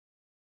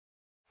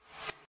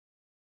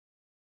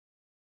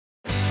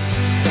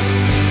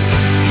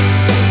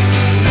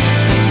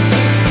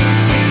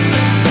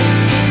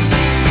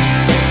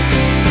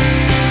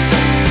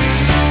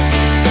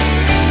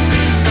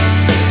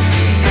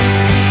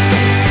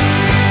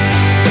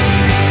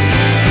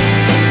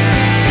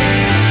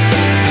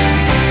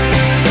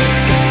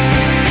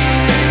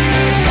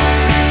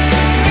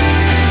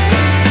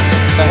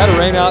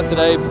out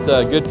today, but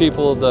the good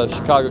people of the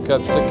Chicago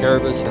Cubs took care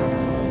of us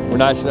and were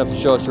nice enough to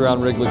show us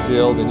around Wrigley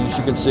Field. And as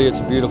you can see, it's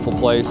a beautiful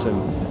place,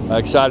 and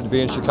excited to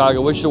be in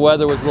Chicago. Wish the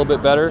weather was a little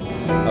bit better.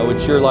 I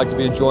would sure like to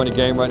be enjoying a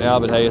game right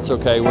now, but hey, it's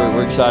okay.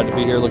 We're excited to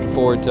be here. Looking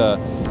forward to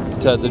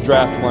the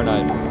draft tomorrow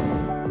night.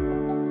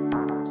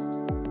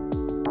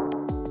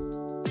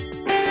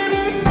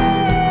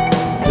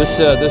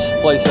 This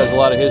place has a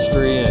lot of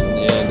history,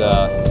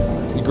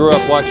 and we grew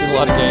up watching a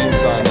lot of games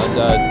on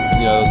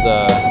you know,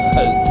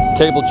 the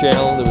cable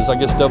channel. It was, I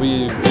guess,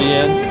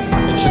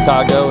 WGN in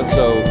Chicago, and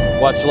so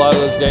watched a lot of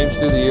those games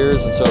through the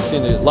years, and so I've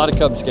seen a lot of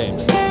Cubs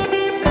games.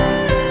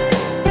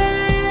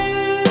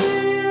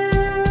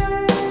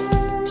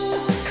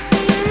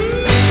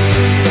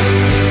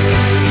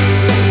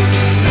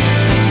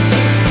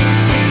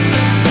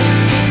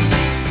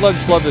 I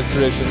just love the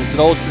tradition. It's an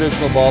old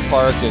traditional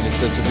ballpark, and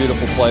it's a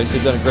beautiful place.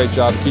 They've done a great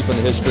job keeping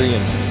the history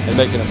and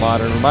making it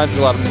modern. It reminds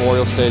me a lot of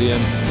Memorial Stadium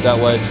that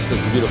way. It's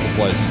a beautiful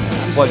place.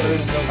 Pleasure.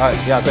 All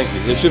right, yeah, thank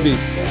you. It should be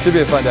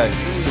a fun day.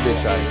 It should be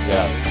exciting.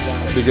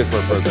 Yeah, it'll be good for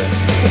a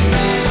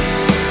program.